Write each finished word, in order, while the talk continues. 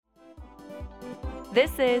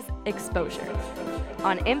This is Exposure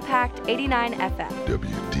on Impact 89 FM.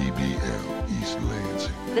 WDBL East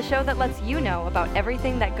Lansing. The show that lets you know about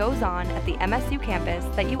everything that goes on at the MSU campus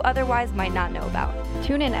that you otherwise might not know about.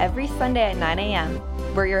 Tune in every Sunday at 9 a.m.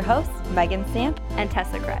 We're your hosts, Megan Stamp and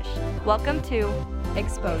Tessa Kresh. Welcome to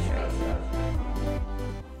Exposure.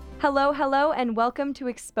 Hello, and welcome to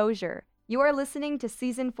Exposure. You are listening to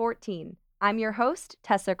Season 14. I'm your host,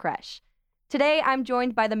 Tessa Kresh. Today, I'm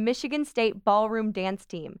joined by the Michigan State Ballroom Dance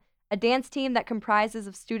Team, a dance team that comprises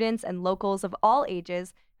of students and locals of all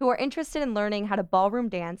ages who are interested in learning how to ballroom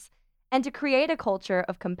dance and to create a culture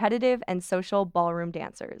of competitive and social ballroom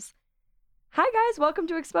dancers. Hi, guys. Welcome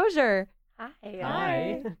to Exposure.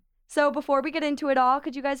 Hi. So before we get into it all,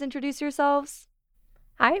 could you guys introduce yourselves?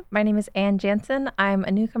 Hi, my name is Ann Jansen. I'm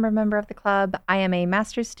a newcomer member of the club. I am a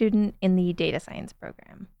master's student in the data science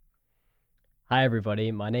program. Hi,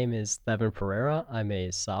 everybody. My name is Thevin Pereira. I'm a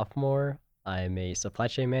sophomore. I'm a supply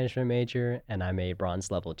chain management major, and I'm a bronze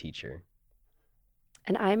level teacher.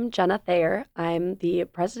 And I'm Jenna Thayer. I'm the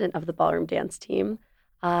president of the Ballroom Dance Team.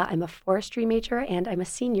 I'm a forestry major, and I'm a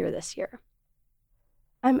senior this year.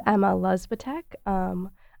 I'm Emma Luzbatek.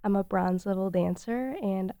 I'm a bronze level dancer,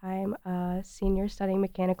 and I'm a senior studying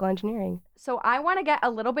mechanical engineering. So I want to get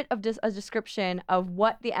a little bit of a description of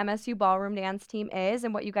what the MSU Ballroom Dance Team is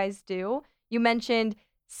and what you guys do. You mentioned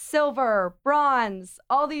silver, bronze,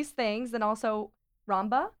 all these things, and also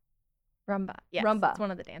Rumba? Yes, Rumba. It's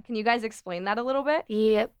one of the dances. Can you guys explain that a little bit?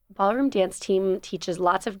 The Ballroom Dance Team teaches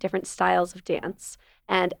lots of different styles of dance.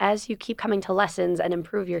 And as you keep coming to lessons and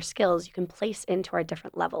improve your skills, you can place into our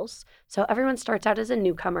different levels. So everyone starts out as a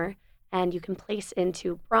newcomer, and you can place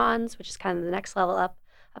into bronze, which is kind of the next level up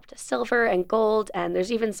to silver and gold. And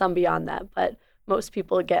there's even some beyond that, but most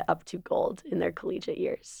people get up to gold in their collegiate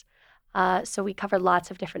years. So we cover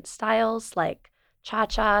lots of different styles like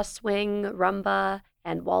cha-cha, swing, rumba,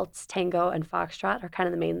 and waltz, tango, and foxtrot are kind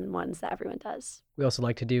of the main ones that everyone does. We also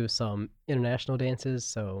like to do some international dances.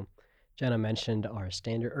 So Jenna mentioned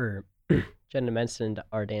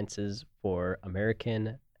our dances for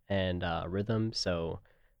American and rhythm. So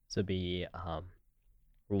this would be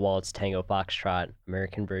waltz, tango, foxtrot,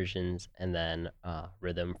 American versions, and then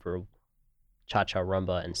rhythm for cha-cha,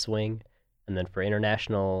 rumba, and swing. And then for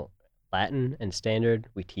international Latin and standard,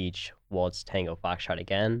 we teach waltz, tango, foxtrot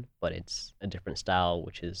again, but it's a different style,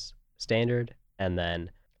 which is standard. And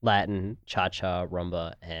then Latin, cha-cha,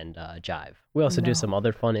 rumba, and jive. We also do some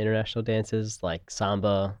other fun international dances like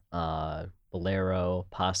samba, bolero,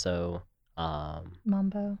 paso,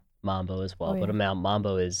 Mambo as well. Oh, yeah. But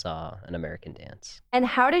mambo is an American dance. And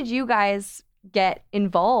how did you guys get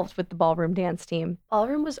involved with the Ballroom Dance Team?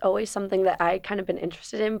 Ballroom was always something that I kind of been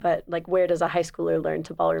interested in, but like, where does a high schooler learn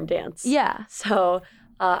to ballroom dance? Yeah. So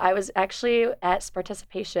I was actually at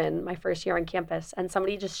participation my first year on campus, and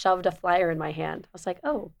somebody just shoved a flyer in my hand. I was like,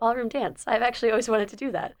 oh, ballroom dance. I've actually always wanted to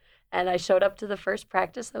do that. And I showed up to the first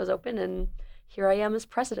practice that was open, and here I am as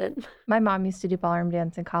president. My mom used to do ballroom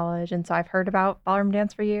dance in college, and so I've heard about ballroom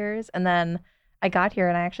dance for years. And then I got here,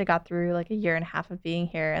 and I actually got through like a year and a half of being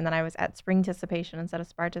here, and then I was at spring participation instead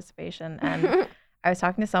of participation, and I was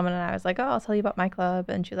talking to someone, and I was like, oh, I'll tell you about my club,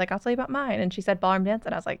 and she was like, I'll tell you about mine, and she said ballroom dance,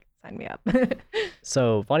 and I was like, sign me up.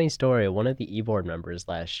 So, funny story, one of the e-board members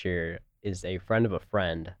last year is a friend of a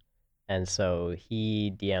friend, and so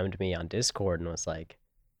he DM'd me on Discord and was like,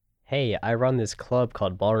 hey, I run this club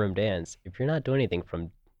called Ballroom Dance. If you're not doing anything from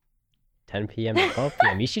 10 p.m. to 12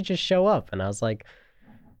 p.m., you should just show up. And I was like,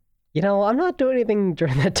 you know, I'm not doing anything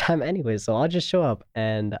during that time anyway, so I'll just show up.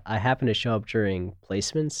 And I happened to show up during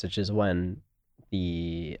placements, which is when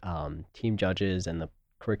the team judges and the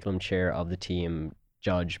curriculum chair of the team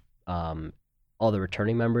judge all the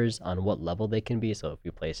returning members on what level they can be. So if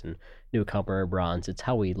you place in newcomer or bronze, it's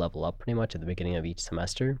how we level up pretty much at the beginning of each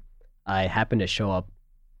semester. I happened to show up.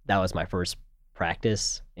 That was my first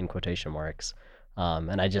practice, in quotation marks.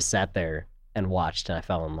 And I just sat there and watched, and I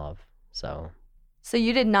fell in love. So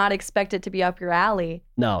you did not expect it to be up your alley.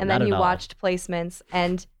 No, and not then you at all. watched placements,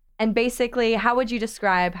 and basically, how would you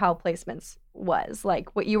describe how placements was?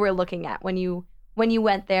 Like what you were looking at when you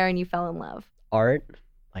went there and you fell in love? Art,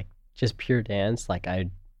 like just pure dance. Like I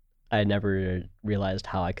never realized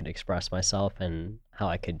how I could express myself and how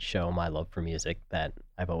I could show my love for music that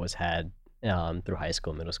I've always had through high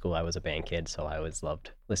school, middle school. I was a band kid, so I always loved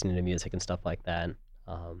listening to music and stuff like that.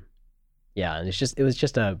 Yeah, and it was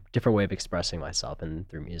just a different way of expressing myself and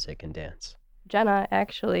through music and dance. Jenna,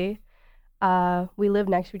 actually, we lived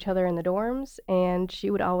next to each other in the dorms, and she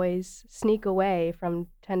would always sneak away from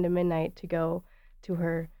 10 to midnight to go to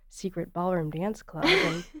her secret ballroom dance club.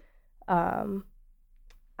 And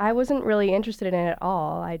I wasn't really interested in it at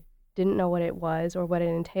all. I didn't know what it was or what it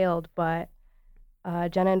entailed, but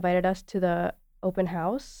Jenna invited us to the open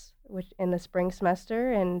house, which in the spring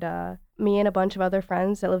semester, and me and a bunch of other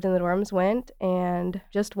friends that lived in the dorms went, and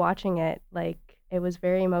just watching it, like, it was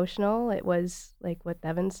very emotional. It was, like what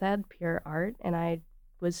Devin said, pure art, and I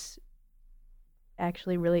was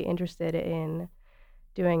actually really interested in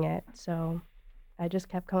doing it, so I just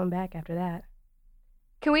kept coming back after that.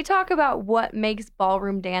 Can we talk about what makes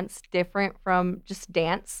ballroom dance different from just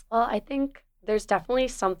dance? Well, I think there's definitely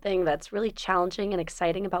something that's really challenging and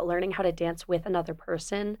exciting about learning how to dance with another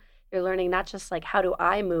person. You're learning not just like how do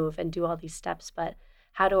I move and do all these steps, but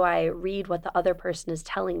how do I read what the other person is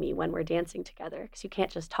telling me when we're dancing together? Because you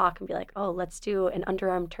can't just talk and be like, oh, let's do an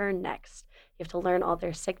underarm turn next. You have to learn all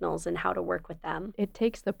their signals and how to work with them. It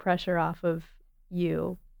takes the pressure off of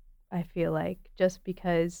you, I feel like, just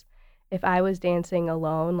because if I was dancing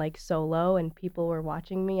alone, like solo, and people were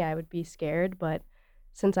watching me, I would be scared. But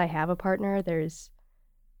since I have a partner, there's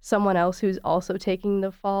someone else who's also taking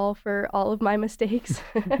the fall for all of my mistakes.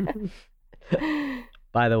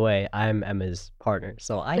 By the way, I'm Emma's partner,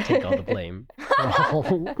 so I take all the blame.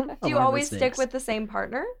 Do you always stick with the same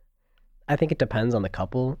partner? I think it depends on the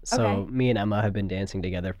couple. So Okay. me and Emma have been dancing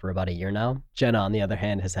together for about a year now. Jenna, on the other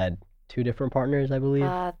hand, has had 2 different partners, I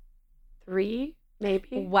believe. 3,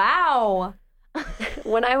 maybe. Wow.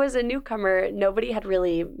 When I was a newcomer, nobody had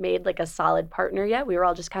really made like a solid partner yet. We were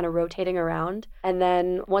all just kind of rotating around. And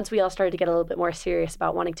then once we all started to get a little bit more serious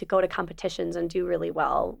about wanting to go to competitions and do really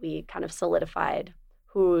well, we kind of solidified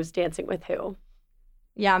who's dancing with who.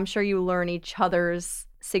 Yeah, I'm sure you learn each other's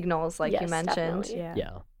signals, like you Yes, mentioned. definitely.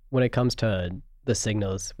 Yeah. When it comes to the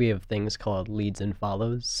signals, we have things called leads and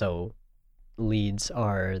follows. So leads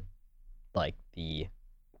are like the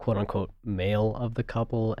quote unquote male of the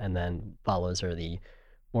couple, and then follows are the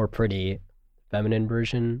more pretty feminine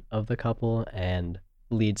version of the couple, and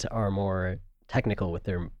leads are more technical with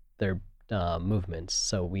their movements.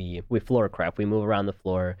 So we floor craft, we move around the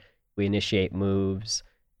floor, we initiate moves,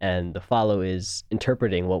 and the follow is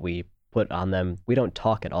interpreting what we put on them. We don't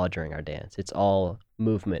talk at all during our dance. It's all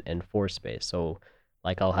movement and force based. So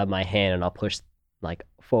like I'll have my hand and I'll push like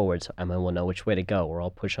forward, so Emma will know which way to go, or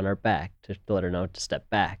I'll push on her back to let her know to step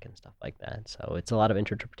back and stuff like that. So it's a lot of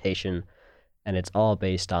interpretation, and it's all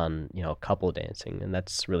based on, couple dancing, and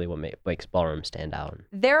that's really what makes ballroom stand out.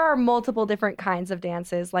 There are multiple different kinds of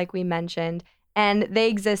dances, like we mentioned, and they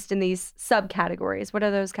exist in these subcategories. What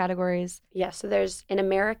are those categories? Yeah, so there's in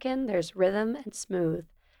American, there's rhythm and smooth.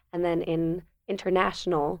 And then in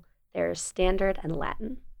international, there's standard and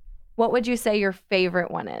Latin. What would you say your favorite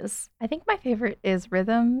one is? I think my favorite is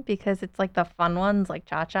rhythm because it's like the fun ones like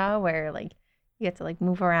cha-cha where like you get to like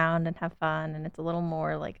move around and have fun and it's a little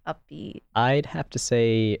more like upbeat. I'd have to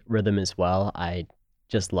say rhythm as well. I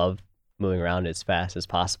just love moving around as fast as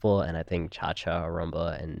possible, and I think cha-cha,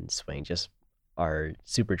 rumba, and swing just are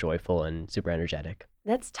super joyful and super energetic.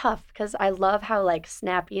 That's tough because I love how like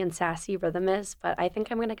snappy and sassy rhythm is, but I think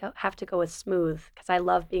I'm gonna have to go with smooth because I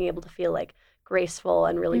love being able to feel like graceful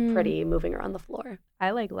and really pretty moving around the floor.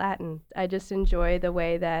 I like Latin. I just enjoy the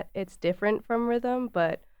way that it's different from rhythm,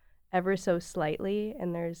 but ever so slightly,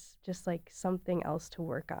 and there's just like something else to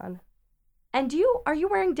work on. And are you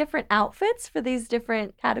wearing different outfits for these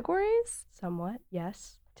different categories? Somewhat,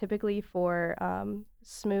 yes. Typically for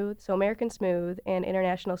smooth, so American smooth and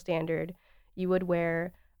international standard, you would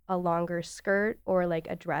wear a longer skirt or like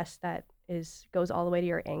a dress that goes all the way to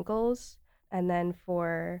your ankles. And then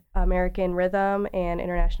for American rhythm and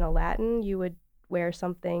international Latin, you would wear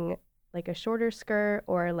something like a shorter skirt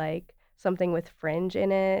or like something with fringe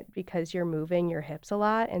in it because you're moving your hips a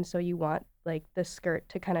lot. And so you want like the skirt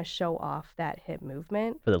to kind of show off that hip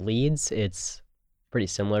movement. For the leads, it's pretty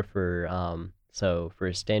similar so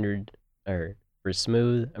for standard or for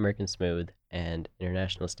smooth, American smooth, and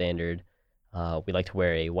international standard, we like to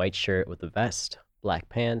wear a white shirt with a vest, black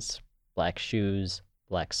pants, black shoes,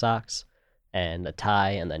 black socks, and a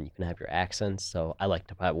tie, and then you can have your accents. So I like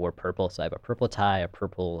to wear purple, so I have a purple tie, a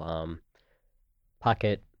purple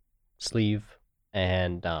pocket sleeve,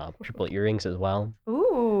 and purple earrings as well.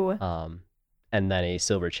 Ooh. And then a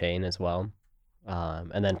silver chain as well.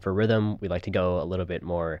 And then for rhythm, we like to go a little bit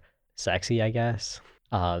more sexy, I guess.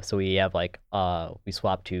 So we have we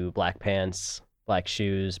swap to black pants, black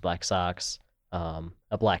shoes, black socks,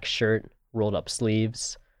 a black shirt, rolled up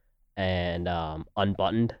sleeves, and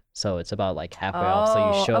unbuttoned. So it's about like halfway off. So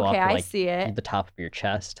you show okay, off I like see it. the top of your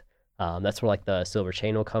chest. That's where like the silver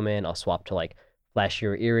chain will come in. I'll swap to like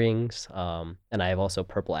flashier earrings. And I have also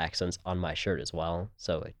purple accents on my shirt as well.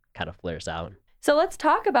 So it kind of flares out. So let's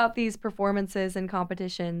talk about these performances and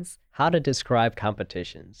competitions. How to describe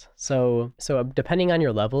competitions. So depending on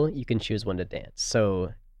your level, you can choose when to dance.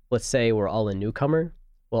 So let's say we're all a newcomer.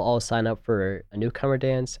 We'll all sign up for a newcomer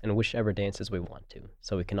dance and whichever dances we want to.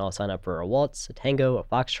 So we can all sign up for a waltz, a tango, a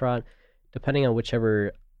foxtrot, depending on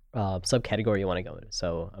whichever subcategory you want to go in.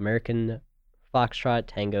 So American foxtrot,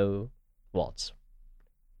 tango, waltz.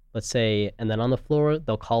 Let's say, and then on the floor,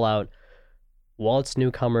 they'll call out waltz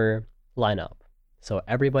newcomer, line up. So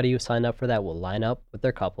everybody who signed up for that will line up with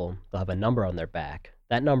their couple. They'll have a number on their back.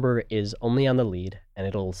 That number is only on the lead, and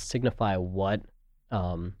it'll signify what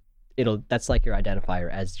that's like your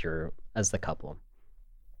identifier as the couple.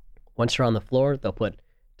 Once you're on the floor, they'll put,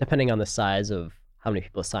 depending on the size of how many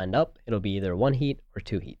people signed up, it'll be either 1 heat or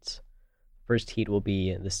 2 heats. First heat will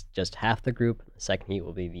be just half the group. The second heat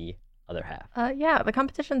will be the other half. Yeah, the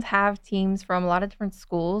competitions have teams from a lot of different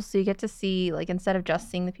schools. So you get to see, like, instead of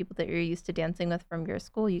just seeing the people that you're used to dancing with from your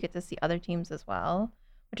school, you get to see other teams as well,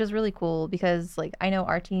 which is really cool because, like, I know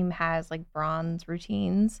our team has, like, bronze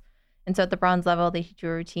routines. And so at the bronze level, they teach you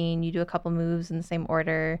a routine. You do a couple moves in the same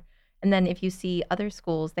order. And then if you see other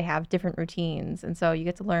schools, they have different routines. And so you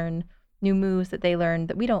get to learn new moves that they learned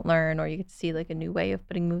that we don't learn, or you get to see, like, a new way of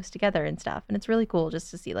putting moves together and stuff. And it's really cool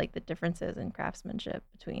just to see, like, the differences in craftsmanship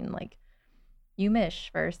between, like,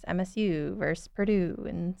 UMich versus MSU versus Purdue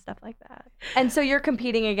and stuff like that. And so you're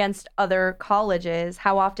competing against other colleges.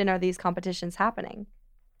 How often are these competitions happening?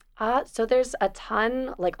 So there's a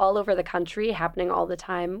ton, like, all over the country happening all the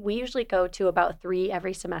time. We usually go to about 3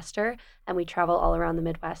 every semester, and we travel all around the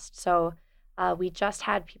Midwest. So we just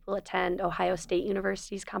had people attend Ohio State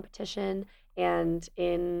University's competition, and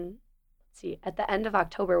at the end of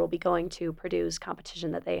October, we'll be going to Purdue's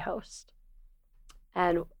competition that they host.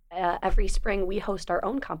 And every spring, we host our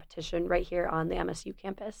own competition right here on the MSU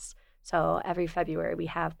campus. So every February, we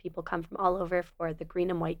have people come from all over for the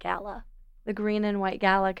Green and White Gala. The Green and White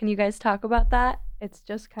Gala. Can you guys talk about that? It's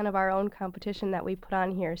just kind of our own competition that we put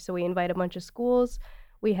on here. So we invite a bunch of schools.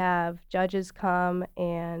 We have judges come,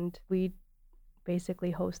 and we basically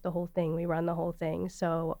host the whole thing. We run the whole thing.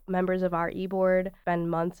 So members of our e-board spend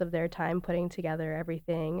months of their time putting together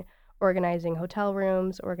everything, organizing hotel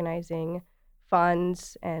rooms, organizing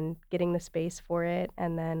funds, and getting the space for it.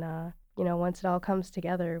 And then, once it all comes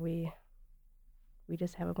together, we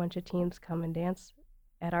just have a bunch of teams come and dance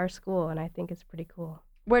at our school, and I think it's pretty cool.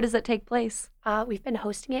 Where does it take place? We've been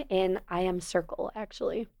hosting it in I Am Circle,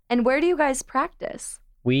 actually. And where do you guys practice?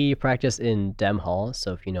 We practice in Dem Hall,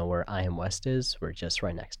 so if you know where I Am West is, we're just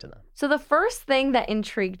right next to them. So the first thing that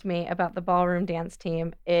intrigued me about the ballroom dance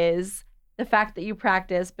team is the fact that you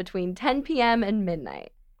practice between 10 p.m. and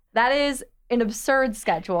midnight. That is an absurd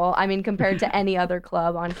schedule, compared to any other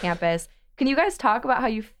club on campus. Can you guys talk about how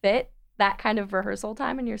you fit that kind of rehearsal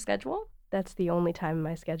time in your schedule? That's the only time in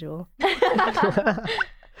my schedule.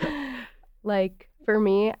 Like, for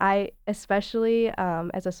me, I especially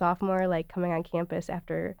as a sophomore, like, coming on campus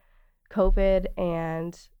after COVID,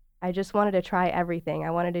 and I just wanted to try everything.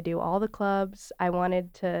 I wanted to do all the clubs. I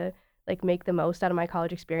wanted to, like, make the most out of my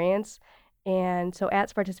college experience. And so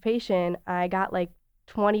at participation, I got like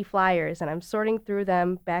 20 flyers, and I'm sorting through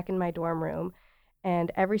them back in my dorm room. And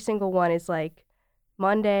every single one is like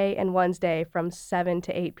Monday and Wednesday from 7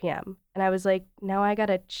 to 8 p.m. And I was like, now I got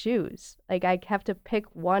to choose. Like, I have to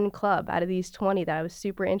pick one club out of these 20 that I was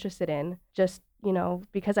super interested in, just,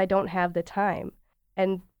 because I don't have the time.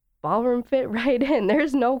 And Ballroom fit right in.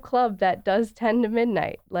 There's no club that does 10 to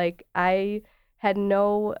midnight. Like, I had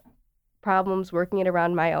no problems working it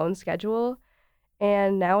around my own schedule.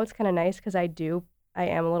 And now it's kind of nice because I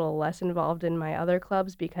am a little less involved in my other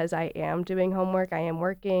clubs because I am doing homework, I am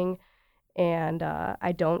working, and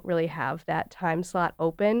I don't really have that time slot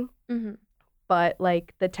open. Mm-hmm. But,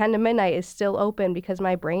 like, the 10 to midnight is still open because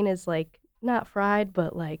my brain is, like, not fried,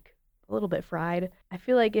 but, like, a little bit fried. I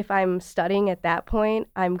feel like if I'm studying at that point,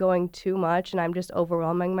 I'm going too much and I'm just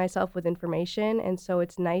overwhelming myself with information. And so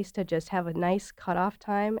it's nice to just have a nice cutoff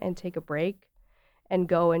time and take a break and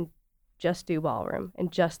go and just do ballroom and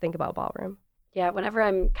just think about ballroom. Yeah, whenever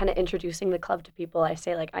I'm kind of introducing the club to people, I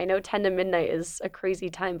say, like, I know 10 to midnight is a crazy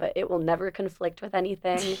time, but it will never conflict with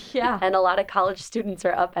anything. Yeah. And a lot of college students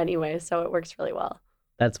are up anyway, so it works really well.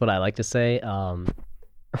 That's what I like to say.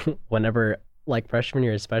 Whenever, like, freshman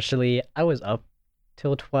year especially, I was up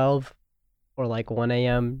till 12 or like 1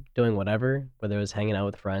 a.m. doing whatever, whether it was hanging out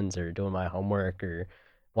with friends or doing my homework or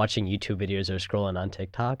watching YouTube videos or scrolling on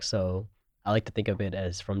TikTok. So I like to think of it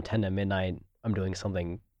as from 10 to midnight, I'm doing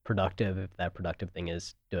something productive, if that productive thing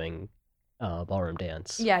is doing ballroom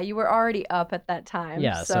dance. Yeah, you were already up at that time.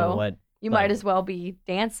 Yeah, so You might as well be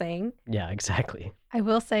dancing. Yeah, exactly. I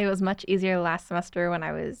will say it was much easier last semester when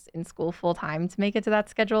I was in school full time to make it to that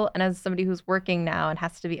schedule. And as somebody who's working now and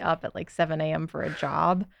has to be up at like 7 a.m. for a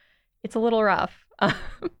job, it's a little rough.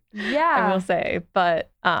 Yeah. I will say.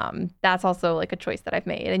 But that's also like a choice that I've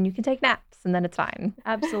made. And you can take naps and then it's fine.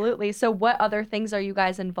 Absolutely. So what other things are you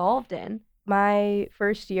guys involved in? My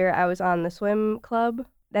first year, I was on the swim club,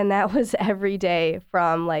 and that was every day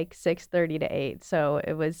from like 6:30 to 8. So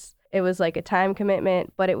it was like a time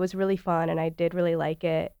commitment, but it was really fun, and I did really like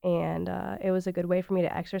it, and it was a good way for me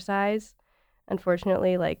to exercise.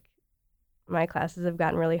 Unfortunately, like my classes have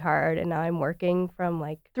gotten really hard, and now I'm working from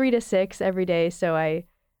like 3 to 6 every day, so I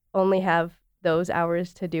only have those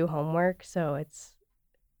hours to do homework, so it's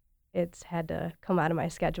had to come out of my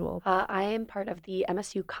schedule. I am part of the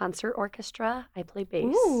MSU concert orchestra. I play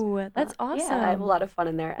bass. Ooh, that's awesome. Yeah, I have a lot of fun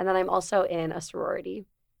in there. And then I'm also in a sorority.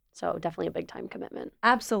 So definitely a big time commitment.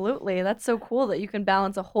 Absolutely. That's so cool that you can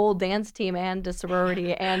balance a whole dance team and a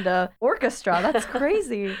sorority and a orchestra. That's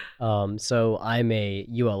crazy. So I'm a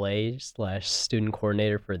ULA/student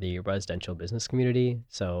coordinator for the residential business community.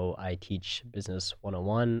 So I teach Business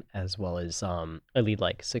 101 as well as I lead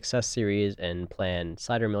like success series and plan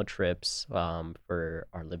cider mill trips for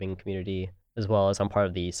our living community, as well as I'm part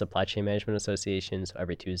of the Supply Chain Management Association. So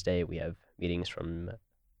every Tuesday we have meetings from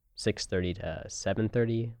 6:30 to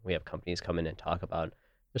 7:30. We have companies come in and talk about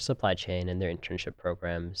their supply chain and their internship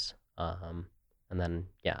programs. And then,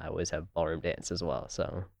 yeah, I always have ballroom dance as well.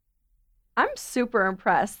 So I'm super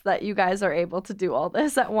impressed that you guys are able to do all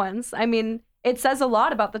this at once. I mean, it says a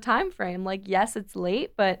lot about the time frame. Like, yes, it's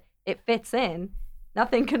late, but it fits in.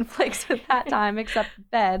 Nothing conflicts with that time except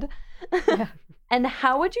bed. Yeah. And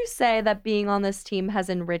how would you say that being on this team has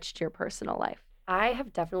enriched your personal life? I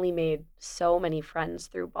have definitely made so many friends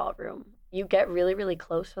through Ballroom. You get really, really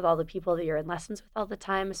close with all the people that you're in lessons with all the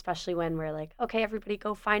time, especially when we're like, okay, everybody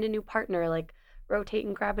go find a new partner, like rotate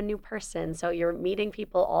and grab a new person. So you're meeting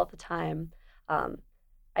people all the time.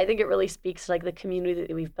 I think it really speaks to like the community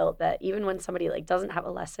that we've built, that even when somebody like doesn't have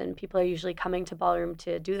a lesson, people are usually coming to Ballroom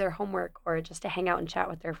to do their homework or just to hang out and chat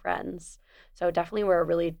with their friends. So definitely we're a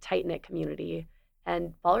really tight-knit community.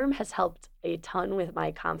 And Ballroom has helped a ton with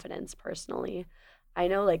my confidence personally. I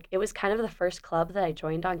know like it was kind of the first club that I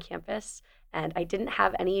joined on campus, and I didn't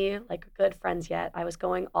have any like good friends yet. I was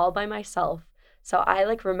going all by myself. So I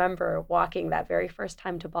like remember walking that very first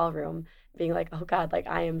time to Ballroom being like, oh God, like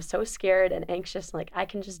I am so scared and anxious. Like I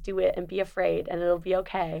can just do it and be afraid and it'll be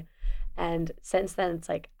okay. And since then, it's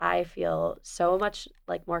like I feel so much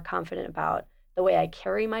like more confident about the way I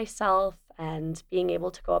carry myself and being able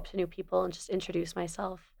to go up to new people and just introduce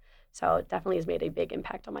myself. So it definitely has made a big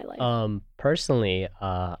impact on my life. Personally,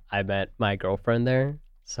 I met my girlfriend there.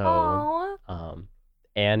 So Aww.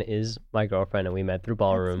 Anne is my girlfriend, and we met through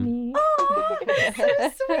Ballroom. Me. Oh,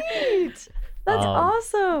 that's so sweet. That's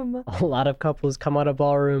awesome. A lot of couples come out of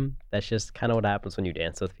Ballroom. That's just kind of what happens when you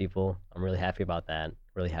dance with people. I'm really happy about that.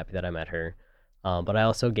 Really happy that I met her. But I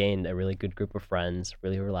also gained a really good group of friends,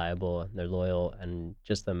 really reliable, they're loyal, and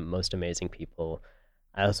just the most amazing people.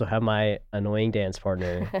 I also have my annoying dance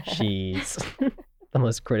partner. She's the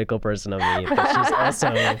most critical person of me, but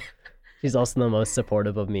she's also the most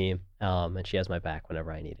supportive of me, and she has my back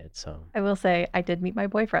whenever I need it. So I will say I did meet my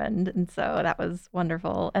boyfriend, and so that was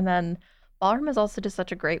wonderful. And then Ballroom is also just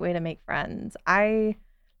such a great way to make friends.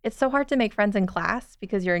 It's so hard to make friends in class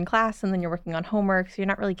because you're in class and then you're working on homework, so you're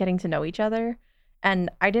not really getting to know each other.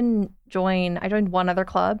 And I joined one other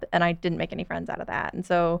club and I didn't make any friends out of that. And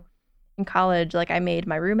so in college, like I made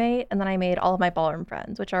my roommate and then I made all of my Ballroom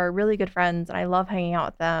friends, which are really good friends. And I love hanging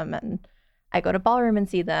out with them. And I go to Ballroom and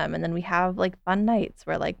see them. And then we have like fun nights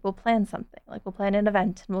where like we'll plan something, like we'll plan an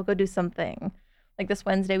event and we'll go do something. Like this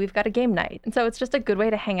Wednesday, we've got a game night. And so it's just a good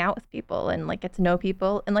way to hang out with people and like get to know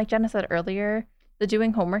people. And like Jenna said earlier, the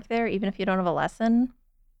doing homework there, even if you don't have a lesson,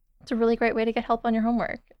 it's a really great way to get help on your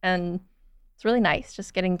homework. And it's really nice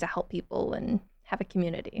just getting to help people and have a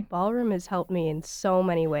community. Ballroom has helped me in so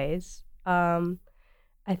many ways.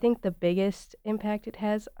 I think the biggest impact it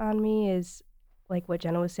has on me is like what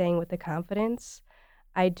Jenna was saying with the confidence.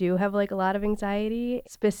 I do have like a lot of anxiety,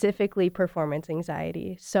 specifically performance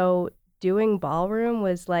anxiety. So doing Ballroom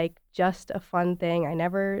was like just a fun thing. I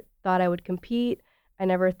never thought I would compete. I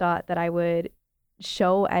never thought that I would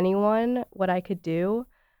show anyone what I could do.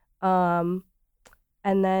 And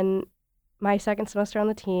then my second semester on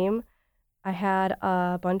the team, I had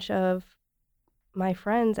a bunch of my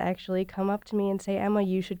friends actually come up to me and say, Emma,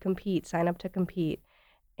 you should compete, sign up to compete.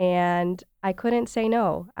 And I couldn't say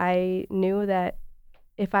no. I knew that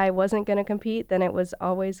if I wasn't going to compete, then it was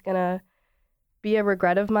always going to be a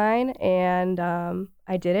regret of mine, and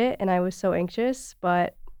I did it, and I was so anxious,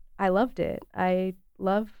 but I loved it. I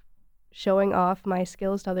love showing off my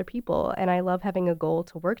skills to other people, and I love having a goal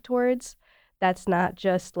to work towards. That's not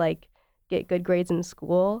just like get good grades in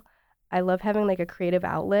school. I love having like a creative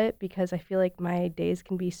outlet because I feel like my days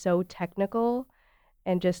can be so technical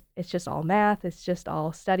and it's just all math, it's just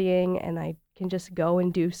all studying, and I can just go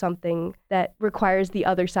and do something that requires the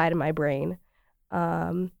other side of my brain.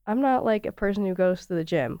 I'm not like a person who goes to the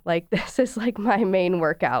gym. Like this is like my main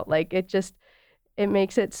workout. Like it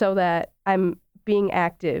makes it so that I'm being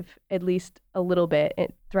active at least a little bit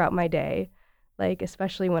throughout my day. Like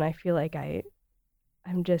especially when I feel like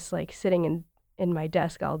I'm just like sitting in my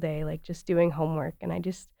desk all day, like just doing homework, and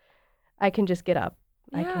I can just get up.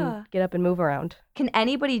 Yeah. I can get up and move around. Can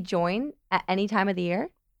anybody join at any time of the year?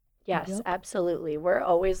 Yes, Yep. absolutely. We're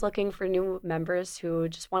always looking for new members who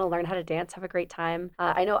just want to learn how to dance, have a great time.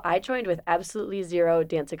 I know I joined with absolutely zero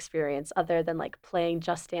dance experience other than like playing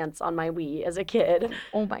Just Dance on my Wii as a kid.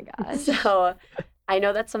 Oh my gosh. So I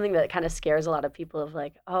know that's something that kind of scares a lot of people of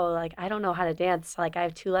like, oh, like I don't know how to dance. Like I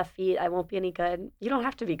have 2 left feet. I won't be any good. You don't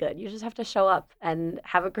have to be good. You just have to show up and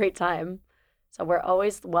have a great time. So we're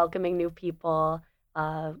always welcoming new people,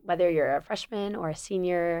 whether you're a freshman or a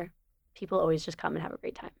senior. People always just come and have a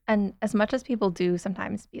great time. And as much as people do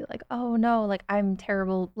sometimes be like, oh no, like I'm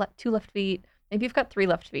terrible, 2 left feet. Maybe you've got 3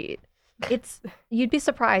 left feet. You'd be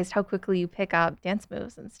surprised how quickly you pick up dance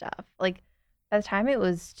moves and stuff. Like by the time it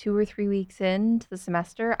was 2 or 3 weeks into the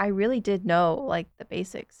semester, I really did know like the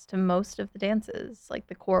basics to most of the dances, like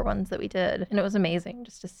the core ones that we did. And it was amazing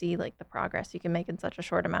just to see like the progress you can make in such a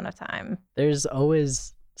short amount of time. There's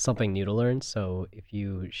always something new to learn. So if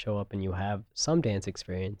you show up and you have some dance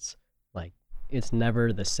experience, like it's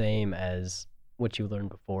never the same as what you learned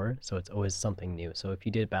before. So it's always something new. So if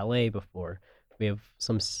you did ballet before, we have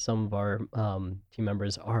some of our team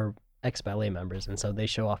members are ex-ballet members, and so they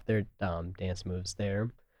show off their dance moves there.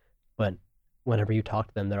 But whenever you talk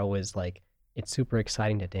to them, they're always like, it's super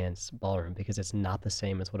exciting to dance ballroom because it's not the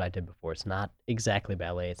same as what I did before. It's not exactly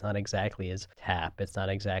ballet. It's not exactly as tap. It's not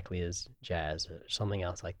exactly as jazz or something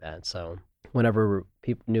else like that. So whenever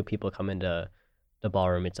new people come into the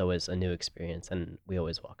ballroom, it's always a new experience, and we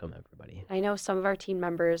always welcome everybody. I know some of our team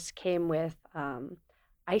members came with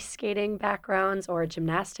ice skating backgrounds or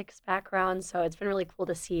gymnastics backgrounds, so it's been really cool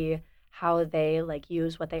to see how they like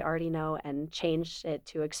use what they already know and change it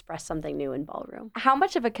to express something new in ballroom. How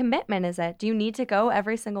much of a commitment is it? Do you need to go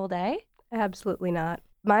every single day? Absolutely not.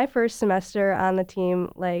 My first semester on the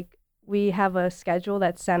team, like we have a schedule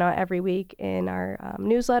that's sent out every week in our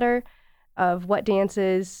newsletter of what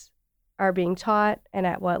dances are being taught and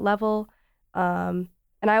at what level.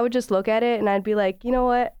 And I would just look at it and I'd be like, you know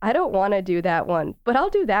what? I don't want to do that one, but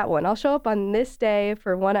I'll do that one. I'll show up on this day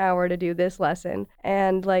for 1 hour to do this lesson.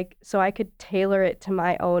 And like, so I could tailor it to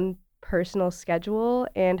my own personal schedule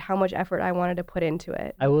and how much effort I wanted to put into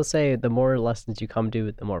it. I will say the more lessons you come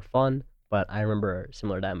to, the more fun. But I remember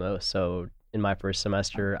similar to Mo. So in my first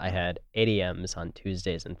semester, I had 8 a.m.s on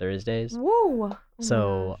Tuesdays and Thursdays. Whoa.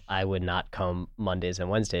 So I would not come Mondays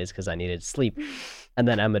and Wednesdays because I needed sleep. And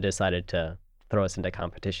then Emma decided to throw us into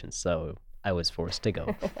competitions. So I was forced to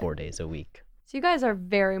go 4 days a week. So you guys are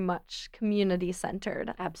very much community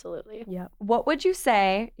centered. Absolutely. Yep. What would you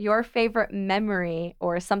say your favorite memory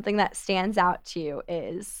or something that stands out to you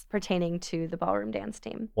is pertaining to the ballroom dance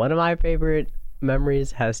team? One of my favorite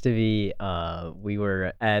memories has to be we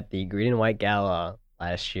were at the Green and White Gala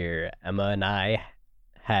last year. Emma and I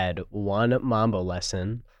had one mambo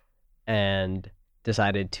lesson and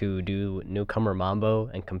decided to do newcomer mambo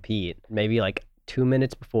and compete. Maybe like 2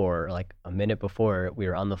 minutes before, or like a minute before we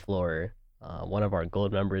were on the floor, one of our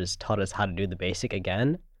gold members taught us how to do the basic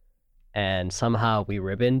again, and somehow we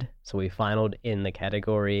ribboned. So we finaled in the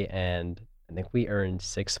category, and I think we earned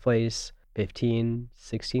 6th place, 16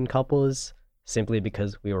 couples, simply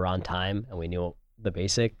because we were on time and we knew the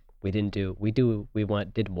basic.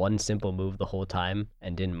 Did one simple move the whole time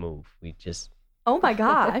and didn't move. We just, Oh my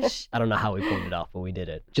gosh. I don't know how we pulled it off, but we did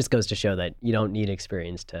it. Just goes to show that you don't need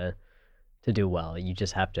experience to do well. You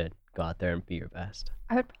just have to go out there and be your best.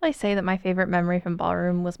 I would probably say that my favorite memory from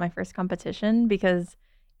ballroom was my first competition because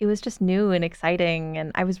it was just new and exciting,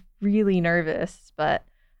 and I was really nervous, but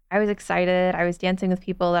I was excited. I was dancing with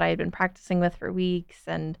people that I had been practicing with for weeks,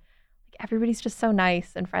 and like everybody's just so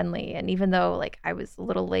nice and friendly. And even though like I was a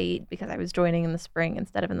little late because I was joining in the spring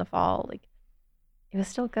instead of in the fall, like it was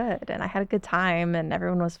still good, and I had a good time, and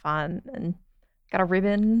everyone was fun, and got a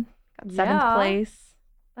ribbon, got 7th Yeah. place.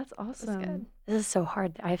 That's It was awesome. good. This is so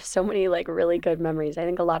hard. I have so many like really good memories. I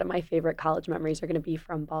think a lot of my favorite college memories are going to be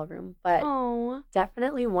from Ballroom, but Oh.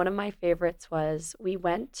 definitely one of my favorites was we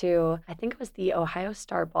went to, I think it was the Ohio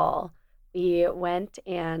Star Ball. We went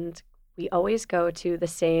and we always go to the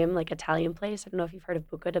same like Italian place. I don't know if you've heard of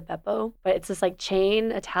Buca di Beppo, but it's this like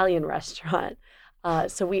chain Italian restaurant.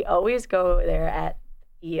 So we always go there at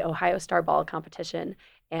the Ohio Star Ball competition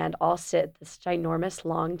and all sit at this ginormous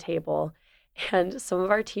long table. And some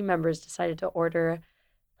of our team members decided to order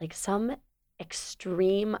like some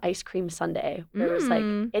extreme ice cream sundae where it was like,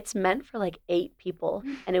 it's meant for like 8 people.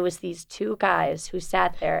 And it was these 2 guys who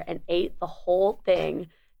sat there and ate the whole thing,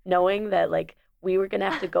 knowing that like we were going to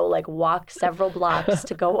have to go like walk several blocks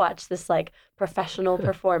to go watch this like professional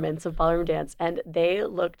performance of ballroom dance. And they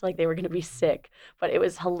looked like they were going to be sick, but it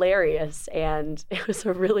was hilarious. And it was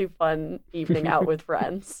a really fun evening out with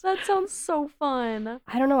friends. That sounds so fun.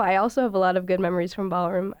 I don't know. I also have a lot of good memories from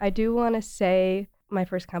Ballroom. I do want to say my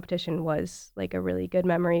first competition was like a really good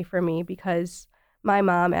memory for me because my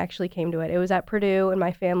mom actually came to it. It was at Purdue and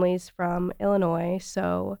my family's from Illinois.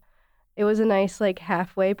 So it was a nice like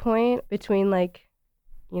halfway point between like,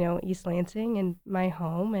 you know, East Lansing and my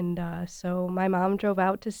home. And so my mom drove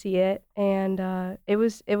out to see it. And it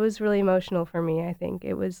was really emotional for me, I think.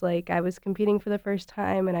 It was like I was competing for the first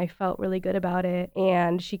time and I felt really good about it.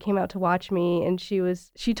 And she came out to watch me and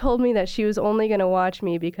she told me that she was only going to watch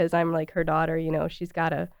me because I'm like her daughter, you know, she's got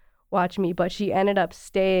to watch me. But she ended up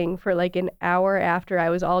staying for like an hour after I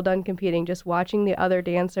was all done competing, just watching the other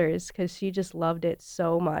dancers because she just loved it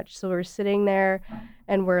so much. So we're sitting there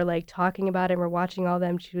and we're like talking about it and we're watching all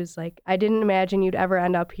them. She was like, I didn't imagine you'd ever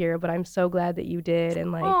end up here, but I'm so glad that you did.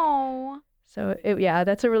 And like, Oh. so yeah,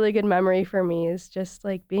 that's a really good memory for me is just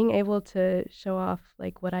like being able to show off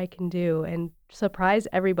like what I can do and surprise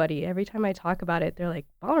everybody. Every time I talk about it, they're like,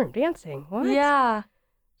 ballroom dancing, what? Yeah.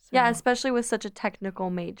 So, Yeah, especially with such a technical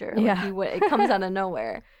major. Like Yeah. it comes out of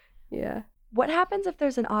nowhere. yeah. What happens if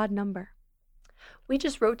there's an odd number? We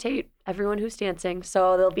just rotate everyone who's dancing.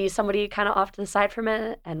 So there'll be somebody kind of off to the side for a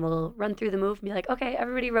minute and we'll run through the move and be like, okay,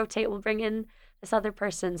 everybody rotate. We'll bring in this other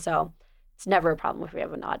person. So it's never a problem if we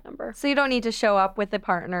have an odd number. So you don't need to show up with a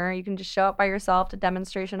partner. You can just show up by yourself to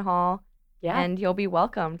demonstration hall Yeah. and you'll be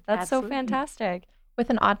welcomed. That's Absolutely. so fantastic. With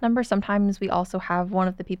an odd number, sometimes we also have one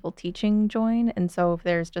of the people teaching join. And so if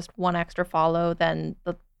there's just one extra follow, then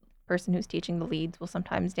the person who's teaching the leads will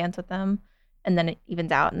sometimes dance with them. And then it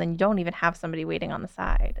evens out. And then you don't even have somebody waiting on the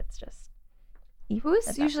side. It's just...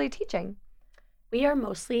 Who's usually teaching? We are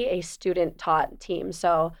mostly a student-taught team.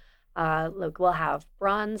 So look, we'll have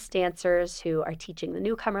bronze dancers who are teaching the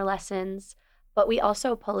newcomer lessons, but we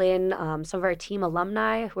also pull in some of our team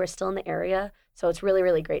alumni who are still in the area. So it's really,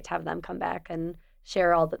 really great to have them come back and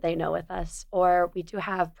share all that they know with us. Or we do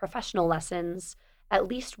have professional lessons at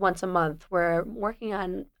least once a month. We're working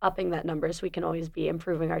on upping that number so we can always be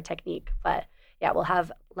improving our technique. But yeah, we'll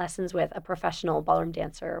have lessons with a professional ballroom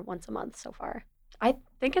dancer once a month so far. I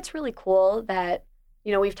think it's really cool that,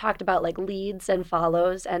 you know, we've talked about like leads and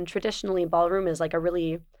follows, and traditionally ballroom is like a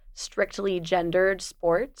really strictly gendered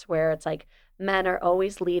sport where it's like men are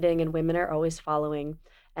always leading and women are always following.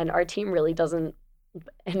 And our team really doesn't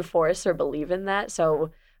enforce or believe in that.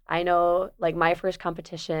 So I know like my first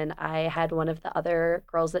competition, I had one of the other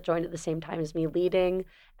girls that joined at the same time as me leading,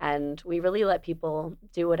 and we really let people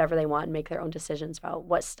do whatever they want and make their own decisions about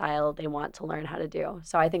what style they want to learn how to do.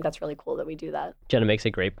 So I think that's really cool that we do that. Jenna makes a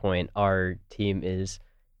great point. Our team is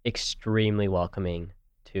extremely welcoming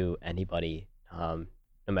to anybody, no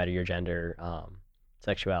matter your gender,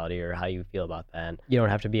 sexuality, or how you feel about that. You don't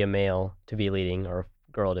have to be a male to be leading or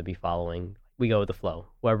a girl to be following. We go with the flow.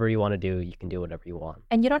 Whatever you want to do, you can do whatever you want.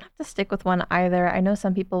 And you don't have to stick with one either. I know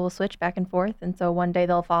some people will switch back and forth. And so one day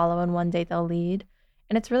they'll follow and one day they'll lead.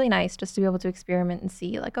 And it's really nice just to be able to experiment and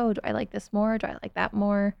see like, oh, do I like this more? Do I like that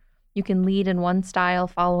more? You can lead in one style,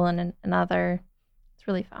 follow in another. It's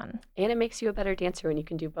really fun. And it makes you a better dancer when you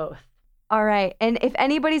can do both. All right. And if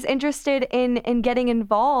anybody's interested in getting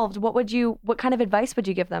involved, what kind of advice would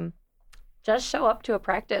you give them? Just show up to a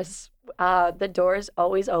practice. The door is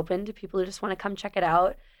always open to people who just want to come check it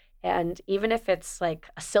out. And even if it's like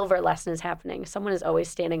a silver lesson is happening, someone is always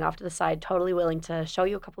standing off to the side, totally willing to show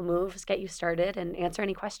you a couple moves, get you started, and answer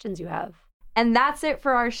any questions you have. And that's it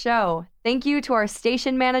for our show. Thank you to our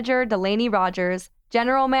station manager, Delaney Rogers,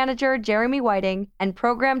 general manager, Jeremy Whiting, and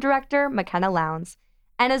program director, McKenna Lowndes.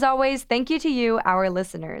 And as always, thank you to you, our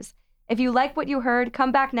listeners. If you like what you heard,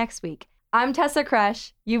 come back next week. I'm Tessa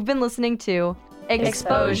Kresh. You've been listening to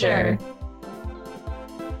Exposure.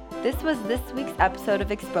 This was this week's episode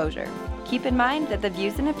of Exposure. Keep in mind that the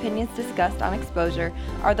views and opinions discussed on Exposure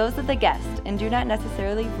are those of the guest and do not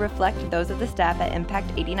necessarily reflect those of the staff at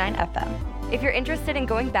Impact 89 FM. If you're interested in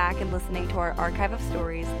going back and listening to our archive of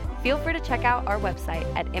stories, feel free to check out our website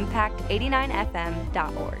at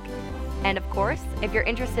impact89fm.org. And of course, if you're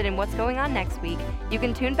interested in what's going on next week, you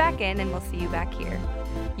can tune back in and we'll see you back here.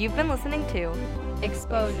 You've been listening to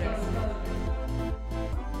Exposure.